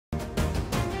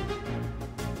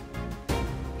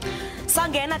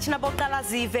Sangena Chinaboktala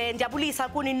Zive, Ndiabulisa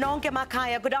Kuni Nonke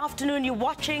Makaya. Good afternoon. You're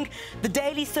watching the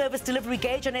Daily Service Delivery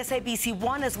Gauge on SABC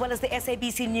 1 as well as the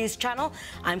SABC News channel.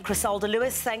 I'm Criselda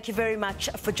Lewis. Thank you very much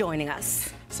for joining us.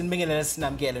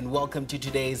 And welcome to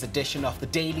today's edition of the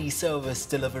Daily Service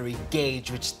Delivery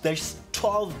Gauge, which there's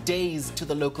 12 days to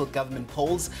the local government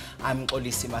polls. I'm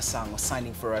Olisi Masango.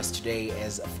 Signing for us today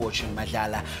is Fortune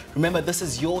Madlala. Remember, this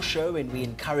is your show and we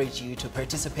encourage you to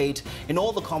participate in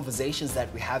all the conversations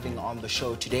that we're having on the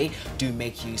show today. Do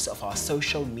make use of our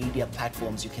social media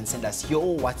platforms. You can send us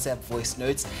your WhatsApp voice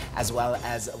notes as well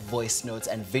as voice notes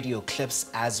and video clips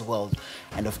as well.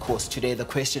 And of course, today the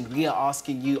question we are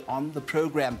asking you on the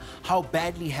program: how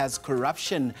badly has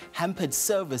corruption hampered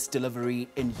service delivery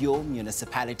in your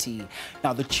municipality?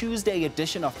 Now, the Tuesday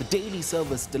edition of the Daily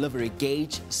Service Delivery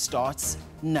Gauge starts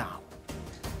now.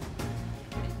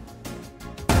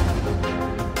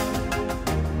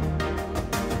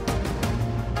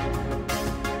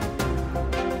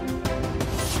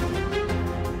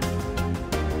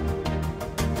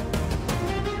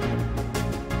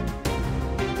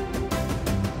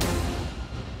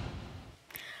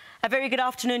 A very good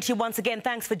afternoon to you once again.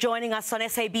 Thanks for joining us on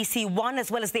SABC 1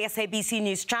 as well as the SABC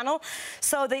News channel.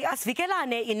 So the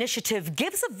Asivikelane initiative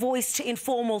gives a voice to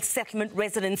informal settlement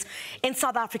residents in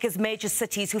South Africa's major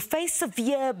cities who face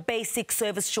severe basic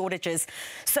service shortages.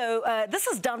 So this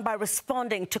is done by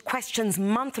responding to questions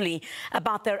monthly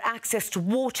about their access to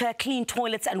water, clean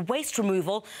toilets and waste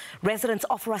removal. Residents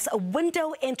offer us a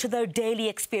window into their daily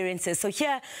experiences. So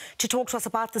here to talk to us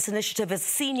about this initiative is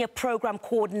Senior Program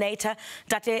Coordinator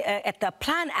at the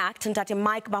Plan Act, and Tate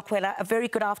Mike Makwela. A very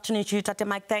good afternoon to you, Tate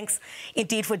Mike. Thanks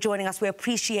indeed for joining us. We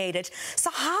appreciate it. So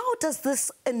how does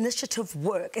this initiative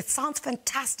work? It sounds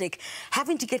fantastic,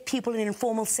 having to get people in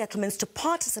informal settlements to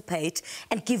participate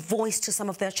and give voice to some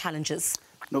of their challenges.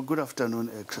 No, good afternoon,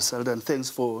 Criselda, and thanks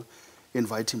for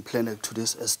inviting Plan Act to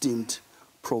this esteemed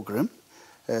program,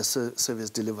 Service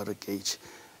Delivery Gauge.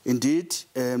 Indeed,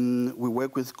 we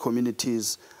work with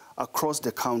communities across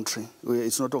the country.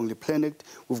 It's not only Plan Act,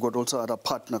 we've got also other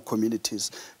partner communities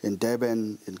in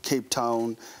Durban, in Cape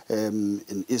Town,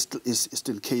 in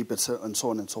Eastern Cape, and so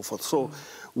on and so forth. So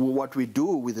what we do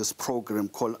with this program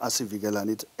called Asivikelane,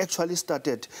 it actually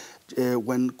started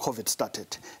when COVID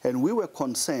started. And we were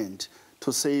concerned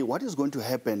to say what is going to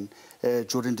happen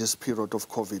during this period of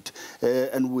COVID.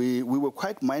 And we were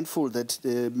quite mindful that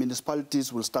the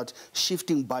municipalities will start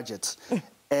shifting budgets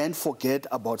and forget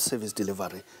about service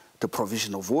delivery. The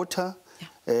provision of water,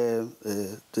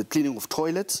 the cleaning of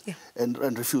toilets,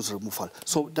 and refuse removal.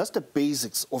 So that's the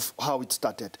basics of how it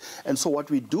started. And so what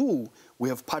we do, we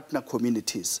have partner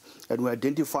communities, and we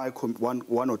identify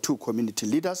one or two community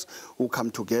leaders who come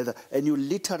together, and you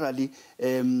literally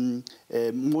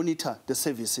monitor the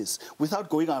services without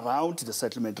going around the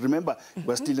settlement. Remember,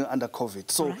 we're still under COVID.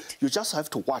 So you just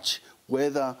have to watch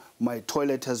whether my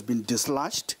toilet has been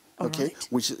dislodged,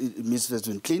 which means it has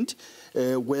been cleaned,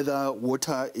 whether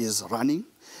water is running,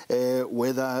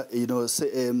 whether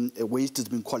waste has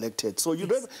been collected. So you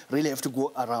don't really have to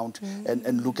go around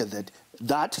and look at that.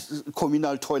 That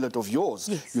communal toilet of yours,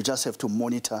 you just have to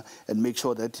monitor and make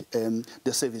sure that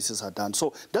the services are done.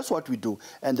 So that's what we do.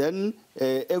 And then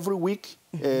every week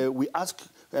we ask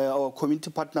our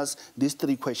community partners these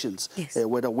three questions: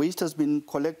 whether waste has been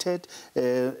collected,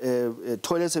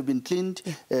 toilets have been cleaned,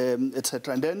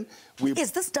 etc. And then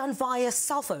is this done via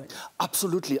cell phone?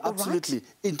 Absolutely.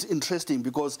 Interesting,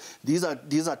 because these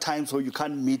are times where you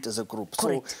can't meet as a group.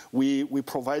 Correct. So we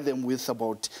provide them with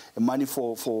about money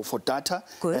for data,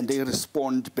 and they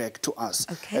respond back to us.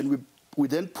 And we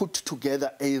then put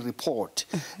together a report,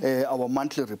 our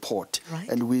monthly report,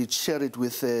 and we share it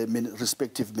with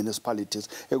respective municipalities,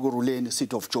 Egoruleni,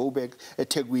 City of Joburg,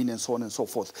 Etegwini, and so on and so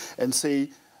forth, and say,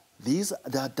 these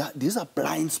are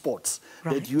blind spots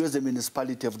that you as a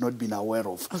municipality have not been aware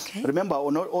of. Remember,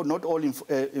 not all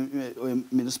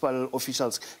municipal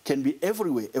officials can be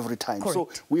everywhere every time. So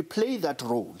we play that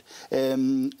role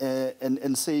and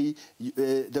say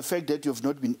the fact that you have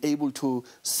not been able to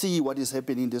see what is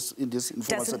happening in this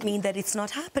informal doesn't mean that it's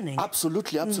not happening.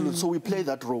 Absolutely. So we play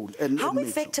that role. How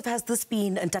effective has this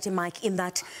been, Tate Mike, in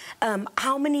that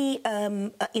how many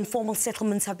informal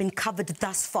settlements have been covered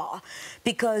thus far?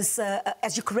 Because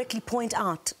as you correctly point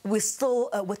out, we're still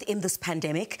within this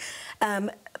pandemic.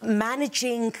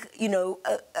 Managing,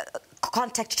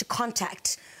 contact to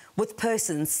contact with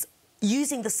persons,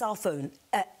 using the cell phone,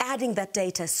 adding that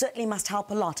data certainly must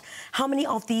help a lot. How many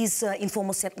of these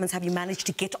informal settlements have you managed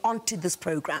to get onto this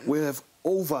program? We have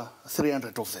over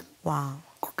 300 of them. Wow.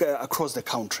 across the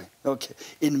country, okay,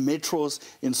 in metros,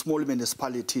 in small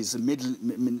municipalities, middle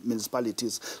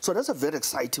municipalities. So that's a very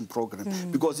exciting program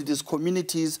because it is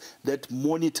communities that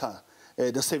monitor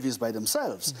the service by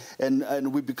themselves,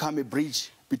 and we become a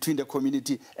bridge between the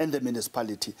community and the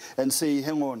municipality and say,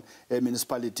 hang on,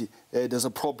 municipality, there's a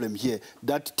problem here.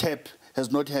 That tap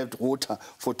has not had water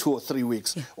for 2 or 3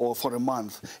 weeks or for a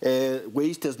month.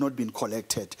 Waste has not been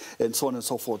collected, and so on and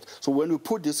so forth. So when we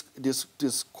put this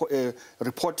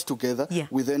report together,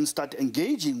 we then start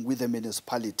engaging with the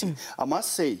municipality. I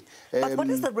must say... but what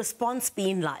has the response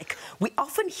been like? We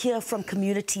often hear from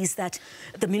communities that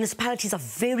the municipalities are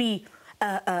very...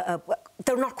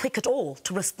 they're not quick at all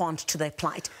to respond to their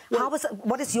plight. Well,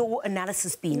 what has your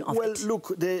analysis been of it? Well,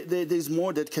 look, there's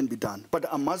more that can be done.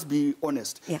 But I must be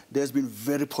honest, there's been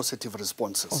very positive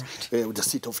responses. With the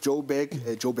seat of Joburg,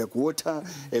 Joburg Water,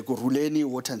 Guruleni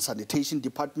Water and Sanitation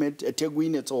Department,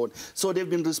 Teguin and so on. So they've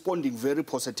been responding very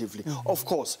positively. Of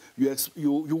course,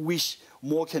 you wish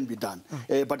more can be done.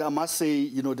 But I must say,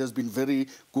 you know, there's been very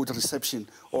good reception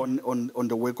on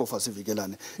the work of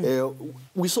Asivikelane.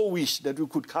 We so wish that we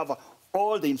could cover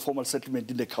all the informal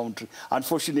settlement in the country.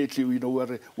 Unfortunately, you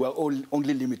know, we're all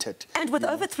only limited. And with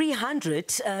over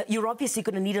 300, you're obviously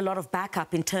going to need a lot of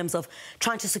backup in terms of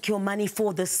trying to secure money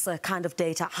for this kind of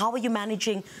data. How are you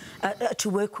managing to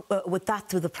work with that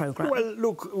through the program? Well,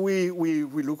 look, we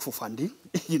look for funding,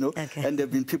 you know, and there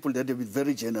have been people that have been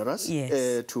very generous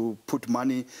to put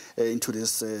money into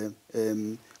this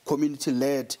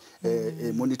community-led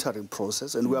monitoring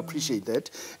process, and we appreciate that.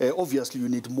 Obviously, you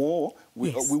need more.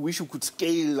 We wish we could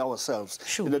scale ourselves.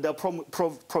 You know, there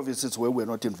are provinces where we're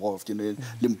not involved, you know,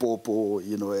 Limpopo,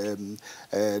 you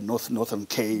know, Northern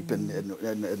Cape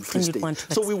and Free State.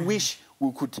 So we wish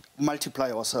we could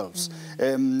multiply ourselves.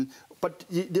 But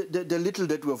the little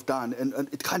that we have done, and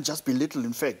it can't just be little,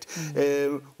 in fact,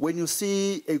 when you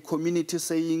see a community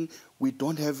saying we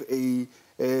don't have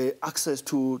access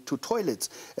to toilets,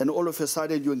 and all of a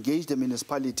sudden you engage the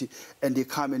municipality and they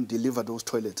come and deliver those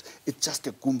toilets. It's just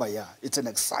a kumbaya. It's an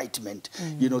excitement,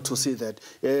 you know, to see that.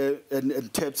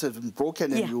 And taps have been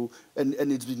broken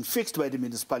and it's been fixed by the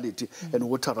municipality and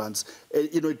water runs.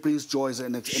 You know, it brings joy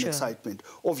and excitement.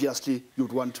 Obviously,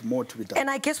 you'd want more to be done. And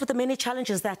I guess with the many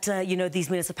challenges that, you know,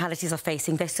 these municipalities are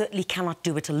facing, they certainly cannot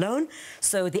do it alone.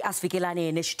 So the Asivikelane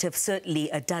initiative certainly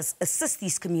does assist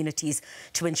these communities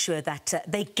to ensure that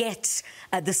they get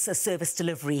this service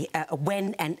delivery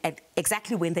when and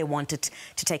exactly when they want it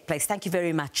to take place. Thank you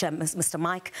very much, Mr.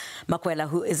 Mike Makwela,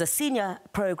 who is a Senior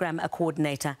Program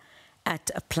Coordinator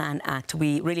at Plan Act.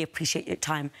 We really appreciate your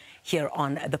time here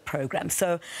on the program.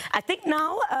 So I think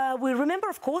now we remember,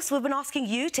 of course, we've been asking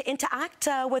you to interact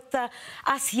with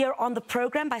us here on the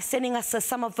program by sending us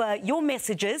some of your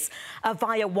messages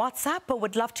via WhatsApp. I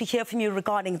would love to hear from you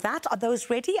regarding that. Are those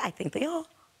ready? I think they are.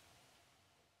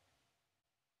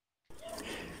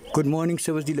 Good morning,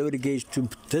 Service Delivery Gauge.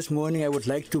 This morning I would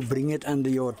like to bring it under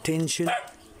your attention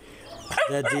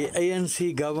that the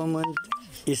ANC government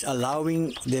is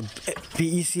allowing the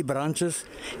PEC branches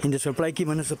in the supply key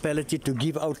municipality to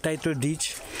give out title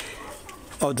deeds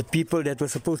of the people that were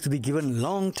supposed to be given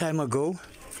long time ago.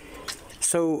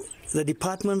 So the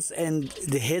departments and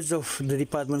the heads of the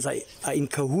departments are in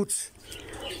cahoots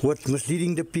with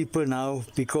misleading the people now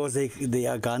because they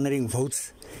are garnering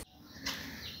votes.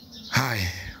 Hi.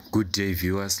 Good day,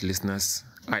 viewers, listeners.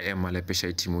 I am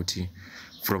Malepesha Timothy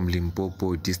from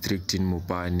Limpopo district in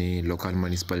Mopane, local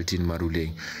municipality in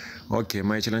Maruleng. Okay,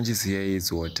 my challenges here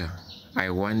is water. We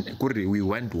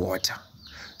want water.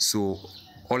 So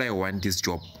all I want is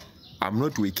job. I'm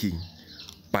not working,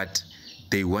 but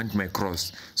they want my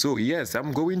cross. So yes,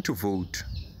 I'm going to vote.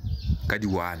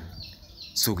 Kadiwan.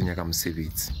 So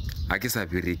I guess I'll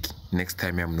be Rick. Next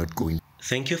time I'm not going.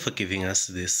 Thank you for giving us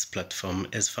this platform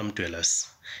as farm dwellers.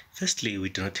 Firstly, we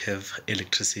do not have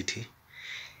electricity.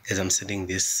 As I'm sending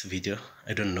this video,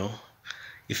 I don't know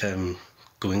if I'm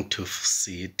going to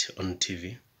see it on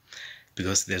TV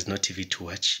because there's no TV to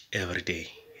watch every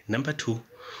day. Number two,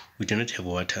 we do not have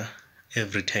water.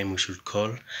 Every time we should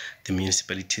call the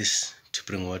municipalities to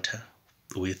bring water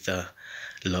with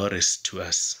lorries to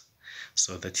us.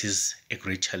 So that is a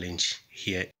great challenge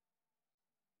here.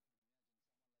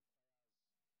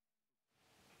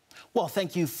 Well,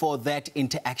 thank you for that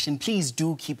interaction. Please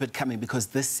do keep it coming because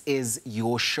this is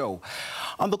your show.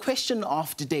 On the question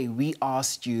of today, we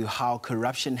asked you how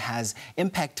corruption has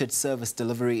impacted service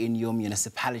delivery in your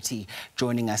municipality.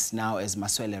 Joining us now is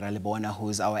Maswele Ralibona, who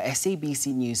is our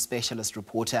SABC News specialist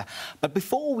reporter. But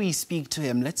before we speak to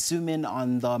him, let's zoom in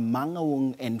on the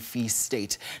Mangaung and Free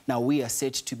State. Now, we are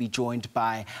set to be joined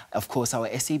by, of course, our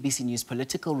SABC News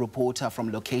political reporter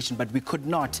from location, but we could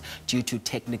not due to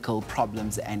technical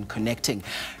problems and connecting.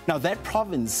 Now, that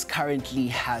province currently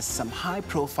has some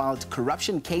high-profile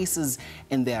corruption cases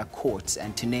in their courts,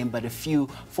 and to name but a few,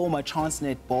 former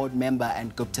Transnet board member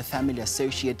and Gupta family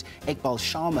associate Iqbal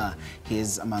Sharma, he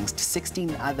is amongst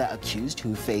 16 other accused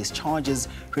who face charges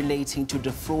relating to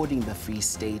defrauding the Free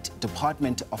State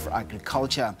Department of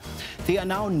Agriculture. There are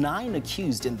now 9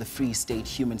 accused in the Free State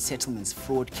Human Settlements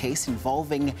fraud case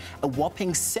involving a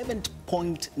whopping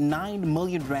 7.9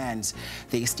 million rands.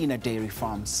 The Estina Dairy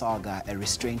Farm saga, a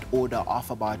restraint order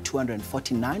of about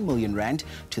 249 million rand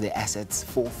to the assets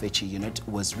forfeiture unit,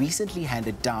 was recently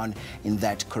handed down in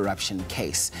that corruption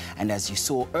case. And as you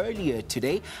saw earlier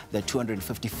today, the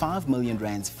 255 million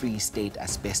rands Free State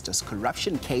asbestos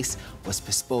corruption case was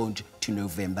postponed to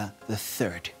November the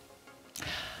 3rd.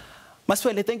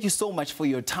 Maswele, thank you so much for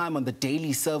your time on the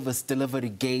daily service delivery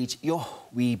gauge.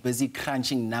 We busy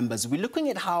crunching numbers. We're looking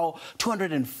at how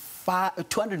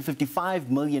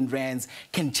 255 million rands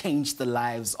can change the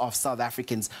lives of South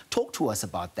Africans. Talk to us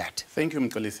about that. Thank you,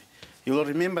 Mkolisi. You will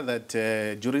remember that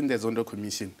during the Zondo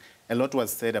Commission, a lot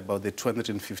was said about the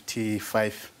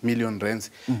 255 million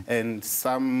rands, and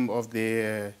some of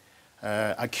the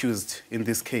accused in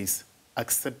this case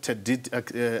did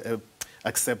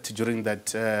accept during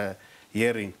that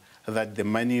hearing that the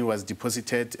money was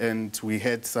deposited, and we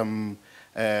had some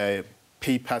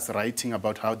papers writing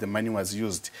about how the money was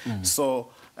used. So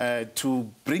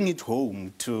to bring it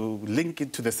home, to link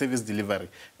it to the service delivery,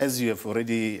 as you have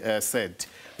already said,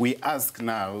 we ask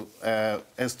now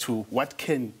as to what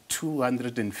can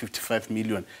 255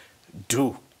 million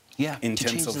do in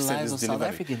terms of service delivery. South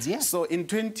Africans, yeah. So in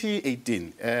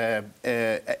 2018,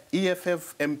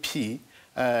 EFF MP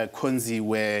Konzi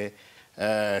were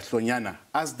Hlonyana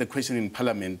asked the question in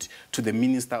Parliament to the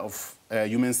Minister of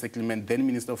Human Settlement, then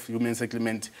Minister of Human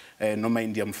Settlement, Noma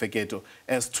India Mfeketo,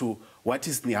 as to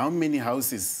how many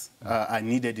houses are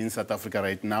needed in South Africa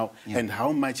right now, and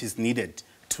how much is needed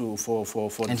for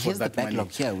and here's that the backlog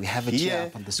money. here. We have it here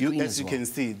up on the screen as you can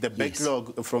see, the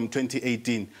backlog from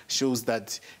 2018 shows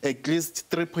that at least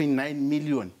 3.9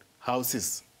 million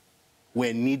houses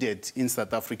were needed in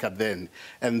South Africa then,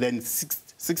 and then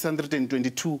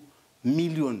 622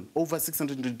 million, over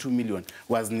 622 million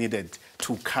was needed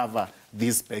to cover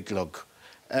this backlog.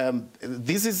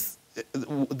 This is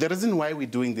the reason why we're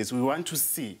doing this. We want to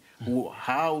see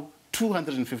how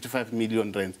 255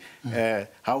 million rand,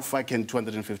 how far can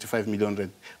 255 million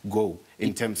rand go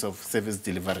in terms of service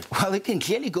delivery? Well, it can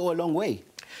clearly go a long way.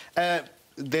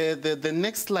 The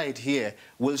next slide here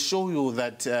will show you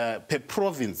that per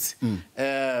province,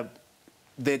 the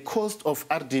cost of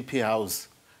RDP house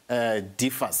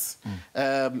differs.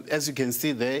 As you can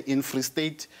see there, in Free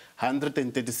State,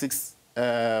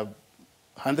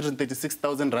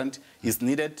 136,000 rand is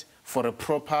needed for a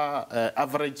proper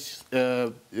average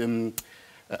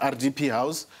RDP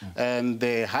house, and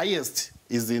the highest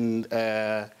is in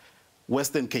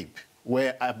Western Cape,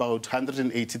 where about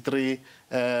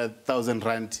 183,000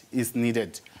 rand is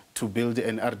needed to build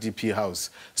an RDP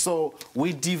house. So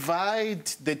we divide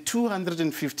the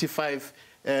 255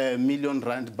 million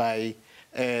rand by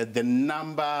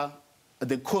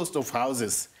the cost of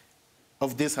houses,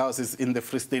 of these houses in the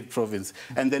Free State province.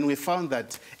 And then we found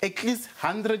that at least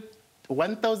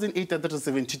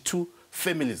 1,872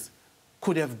 families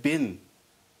could have been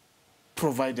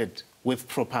provided with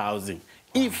proper housing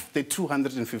if the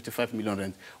 255 million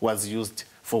rand was used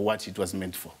for what it was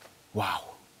meant for. Wow.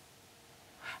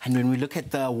 And when we look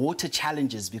at the water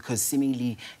challenges, because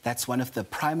seemingly that's one of the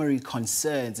primary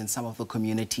concerns in some of the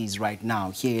communities right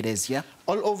now. Here it is, yeah?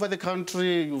 All over the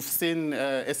country, you've seen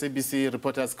SABC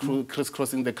reporters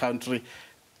crisscrossing the country.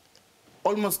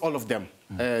 Almost all of them,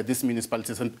 these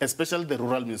municipalities, and especially the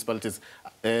rural municipalities,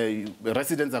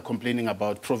 residents are complaining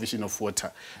about provision of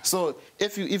water. So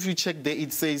if you check there,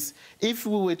 it says, if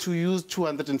we were to use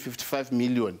 255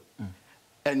 million,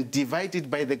 and divided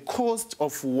by the cost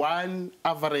of one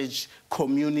average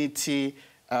community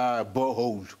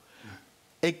borehole,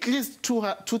 at least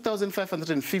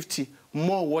 2,550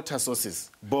 more water sources,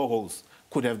 boreholes,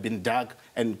 could have been dug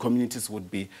and communities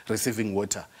would be receiving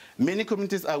water. Many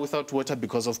communities are without water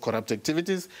because of corrupt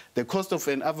activities. The cost of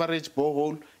an average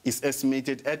borehole is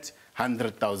estimated at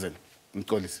 100,000.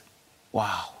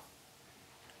 Wow.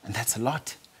 And that's a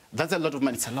lot. That's a lot of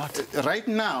money. It's a lot. Right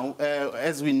now,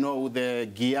 as we know, the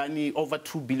Guyana, over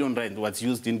 2 billion rand was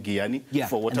used in Guyana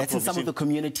for water and that's provision. in some of the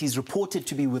communities reported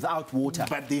to be without water.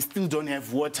 But they still don't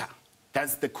have water.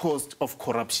 That's the cost of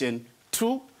corruption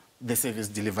to the service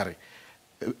delivery.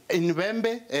 In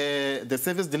Bembe, the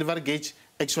service delivery gauge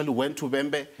actually went to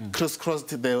Bembe,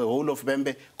 crisscrossed the whole of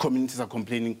Bembe. Communities are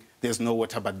complaining there's no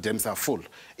water, but dams are full.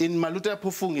 In Maluta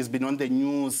Pufung, it's been on the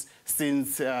news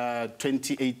since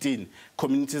 2018.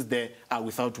 Communities there are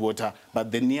without water,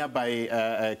 but the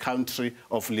nearby country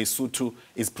of Lesotho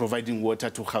is providing water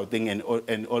to Gauteng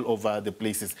and all over the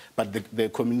places. But the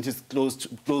communities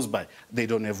close by, they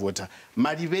don't have water.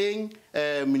 Madibeng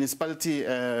municipality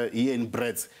here in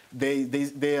Breds, they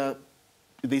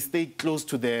stay close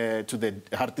to the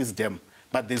Hartis Dam,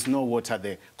 but there's no water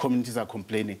there. Communities are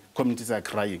complaining. Communities are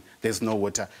crying. There's no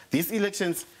water. These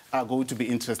elections are going to be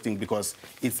interesting because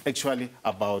it's actually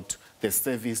about the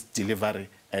service delivery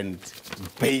and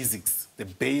basics, the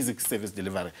basic service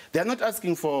delivery. They are not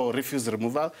asking for refuse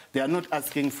removal. They are not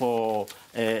asking for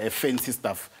fancy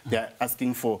stuff. They are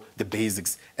asking for the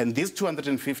basics. And these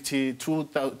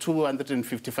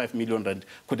 255 million rand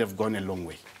could have gone a long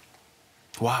way.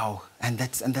 Wow, and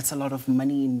that's a lot of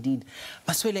money indeed.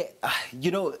 Maswele,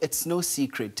 you know, it's no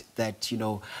secret that, you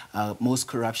know, most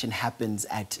corruption happens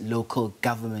at local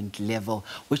government level,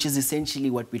 which is essentially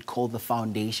what we'd call the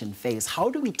foundation phase. How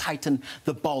do we tighten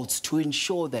the bolts to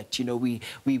ensure that, you know, we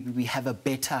have a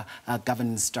better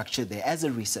governance structure there as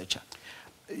a researcher?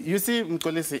 You see,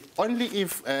 Mkolisi, only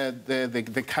if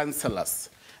the councillors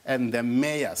and the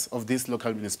mayors of these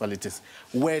local municipalities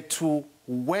were to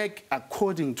work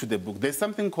according to the book. There's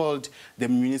something called the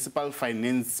Municipal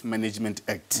Finance Management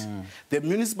Act. The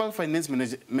Municipal Finance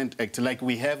Management Act, like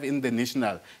we have in the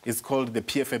national, is called the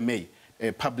PFMA,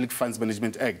 Public Funds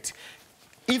Management Act.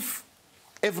 If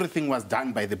everything was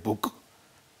done by the book,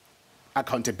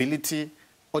 accountability,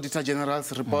 Auditor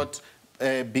General's report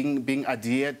being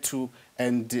adhered to,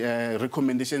 and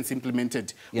recommendations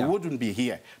implemented, we wouldn't be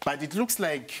here. But it looks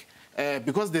like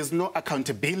because there's no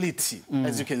accountability,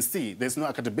 as you can see, there's no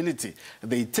accountability.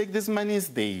 They take these monies,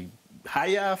 they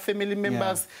hire family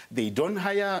members, they don't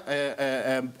hire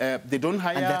and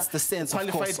that's the sense,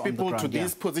 qualified of course, people on the ground, to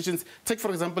these positions. Take, for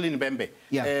example, in Bembe.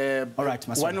 All right,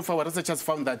 Maswele. One of our researchers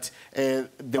found that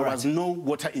there was no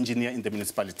water engineer in the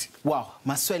municipality. Wow,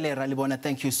 Maswele Ralibona,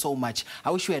 thank you so much.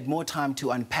 I wish we had more time to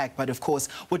unpack, but of course,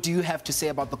 what do you have to say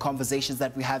about the conversations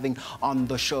that we're having on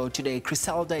the show today?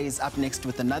 Criselda is up next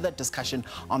with another discussion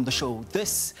on the show.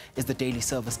 This is the Daily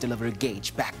Service Delivery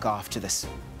Gauge. Back after this.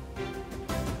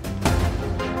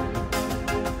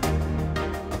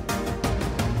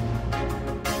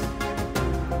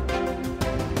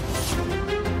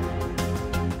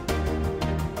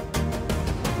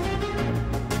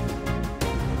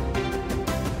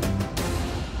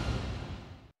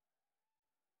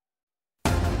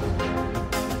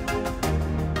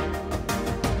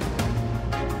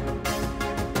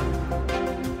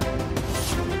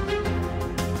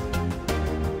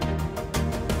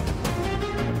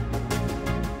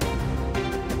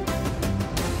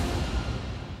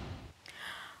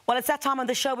 Well, it's that time on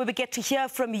the show where we get to hear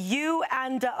from you.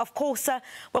 And, of course,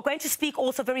 we're going to speak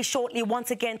also very shortly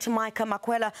once again to Micah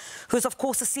Makwela, who's, of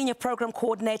course, a senior program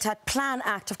coordinator at Plan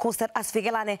Act, of course, that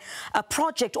Asivikelane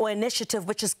project or initiative,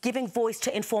 which is giving voice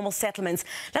to informal settlements.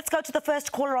 Let's go to the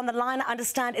first caller on the line. I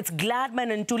understand it's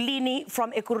Gladman and Dulini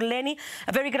from Ekurhuleni.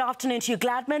 A very good afternoon to you,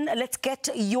 Gladman. Let's get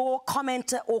your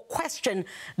comment or question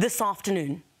this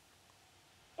afternoon.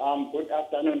 Good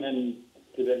afternoon, and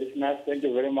to the listeners, thank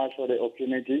you very much for the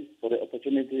opportunity.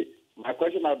 My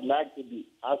question I would like to be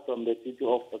asked from the city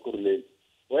of Ekurhuleni.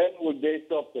 When would they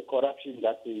stop the corruption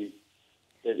that they've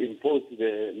imposed to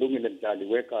the Lungi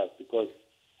workers? Because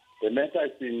the matter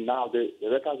has been now, the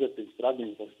workers have been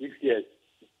struggling for 6 years.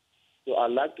 So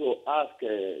I'd like to ask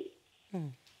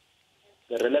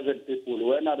the relevant people,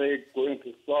 when are they going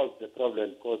to solve the problem?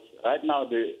 Because right now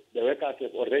the workers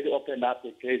have already opened up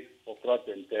a case for fraud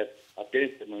and theft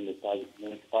against the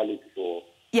municipality for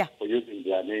using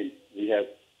their name. We have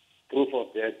proof of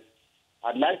that.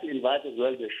 I'd like to invite as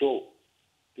well the show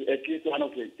to at least one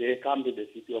of the day come to the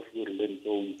city of Ekurhuleni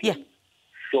so we can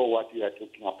show what we are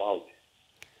talking about.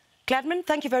 Gladman,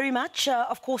 thank you very much.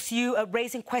 Of course, you are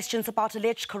raising questions about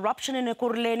alleged corruption in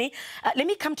Ekurhuleni. Let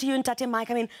me come to you, Ntate Mike.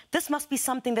 I mean, this must be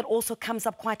something that also comes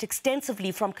up quite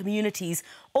extensively from communities,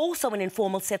 also in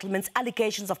informal settlements,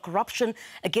 allegations of corruption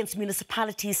against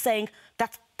municipalities, saying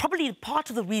that's probably part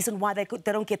of the reason why they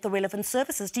don't get the relevant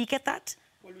services. Do you get that?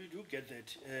 Well, we do get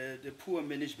that. The poor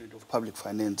management of public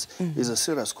finance is a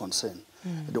serious concern.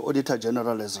 The Auditor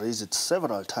General has raised it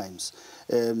several times.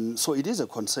 So it is a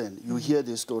concern. You hear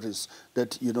these stories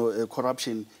that,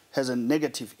 corruption has a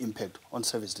negative impact on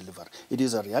service delivery. It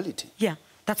is a reality. Yeah.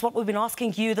 That's what we've been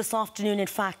asking you this afternoon, in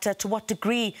fact, to what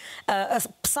degree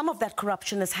some of that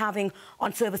corruption is having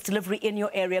on service delivery in your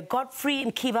area. Godfrey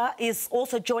Nkiva is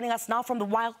also joining us now from the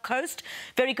Wild Coast.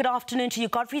 Very good afternoon to you,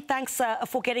 Godfrey. Thanks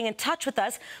for getting in touch with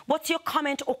us. What's your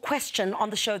comment or question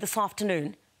on the show this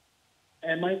afternoon?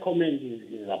 My comment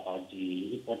is about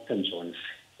the Port St. John's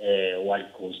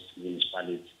Wild Coast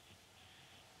municipality.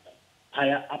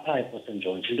 Apha ePort St.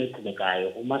 John's into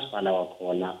eqhubekayo umasipala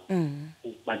wakhona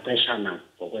baxeshana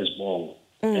ngokwezibongo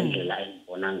ngendlela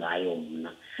endibona ngayo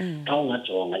mna xa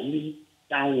ungajonga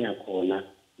itawuni yakhona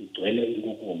igcwele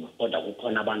inkukuma kodwa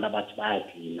kukhona abantu abathi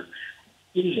bayaklina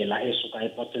indlela esuka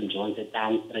ePort St. John's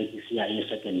eTown Street isiya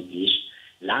eSecond Beach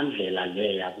laa ndlela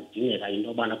leya kudingeka into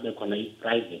yobana kube khona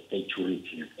i-private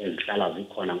securities ezihlala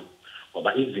zikhona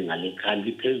ngoba izinga lekhaya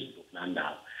liphezulu kulaa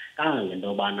ndawo kangangento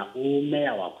yobana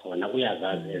umeya wakhona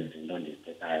uyazazi ezi zinto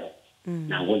ndizithethayo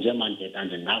nango nje mandithetha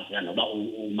ndingavuya noba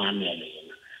umamele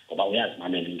yena ngoba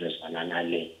uyazimamela into ezifana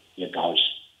nale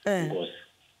yegawushi inkosi.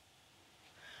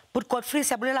 But Godfrey,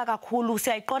 siyabulela kakhulu,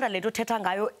 siyayiqonda le nto uthetha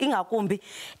ngayo ingakumbi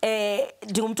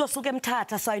ndingumuntu osuke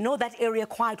eMthatha, so I know that area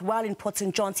quite well in Port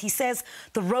St. John's. He says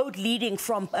the road leading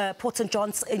from Port St.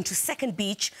 John's into Second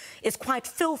Beach is quite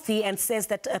filthy and says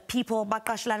that people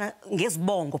baqashelana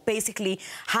ngezibongo, basically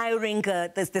hiring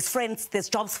there's friends, there's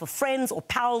jobs for friends or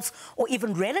pals or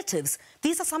even relatives.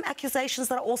 These are some accusations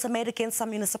that are also made against some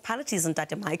municipalities in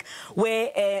Dr. Mike,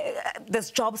 where there's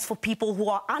jobs for people who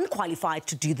are unqualified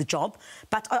to do the job,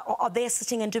 but are they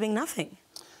sitting and doing nothing?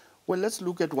 Well, let's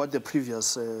look at what the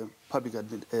previous public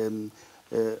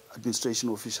administration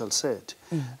official said,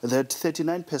 that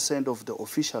 39% of the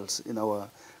officials in our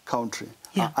country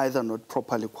are either not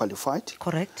properly qualified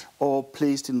or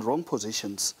placed in wrong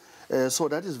positions. So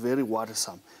that is very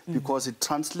worrisome because it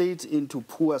translates into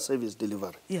poor service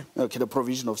delivery, the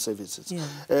provision of services.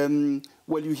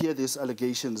 Well, you hear these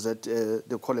allegations that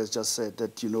the caller has just said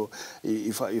that,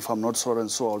 if I'm not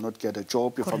so-and-so, I'll not get a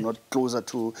job. If I'm not closer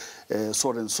to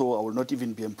so-and-so, I will not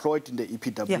even be employed in the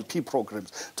EPWP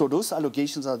programs. So those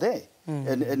allegations are there.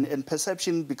 And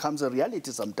perception becomes a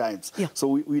reality sometimes. So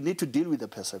we need to deal with the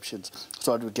perceptions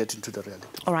so that we get into the reality.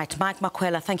 All right, Mike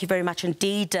Makwela, thank you very much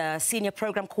indeed. Senior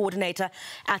Program Coordinator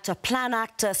at Plan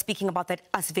Act, speaking about that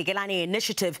Asivikelane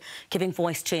initiative, giving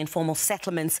voice to informal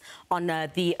settlements on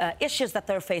the issues that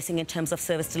they're facing in terms of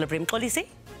service delivery. Mxolisi?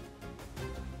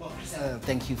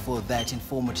 Thank you for that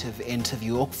informative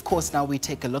interview. Of course, now we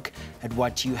take a look at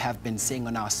what you have been saying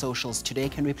on our socials today.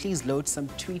 Can we please load some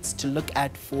tweets to look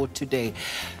at for today?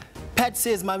 Pat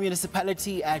says, my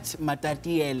municipality at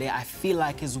Matatiele, I feel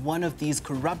like, is one of these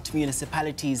corrupt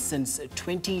municipalities since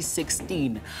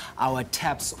 2016. Our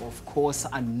taps, of course,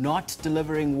 are not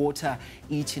delivering water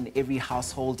each and every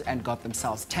household and got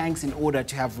themselves tanks in order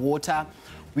to have water.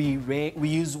 We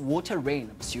use water rain,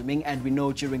 I'm assuming, and we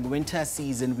know during winter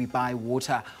season we buy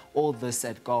water. All this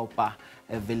at Gopa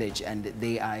village, and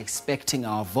they are expecting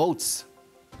our votes.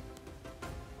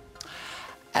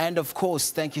 And of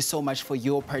course, thank you so much for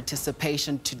your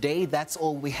participation today. That's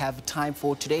all we have time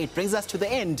for today. It brings us to the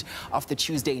end of the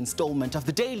Tuesday installment of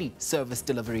the Daily Service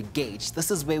Delivery Gauge. This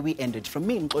is where we ended. From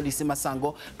me, Mxolisi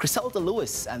Masango, Griselda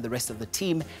Lewis, and the rest of the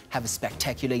team, have a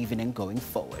spectacular evening going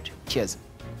forward. Cheers.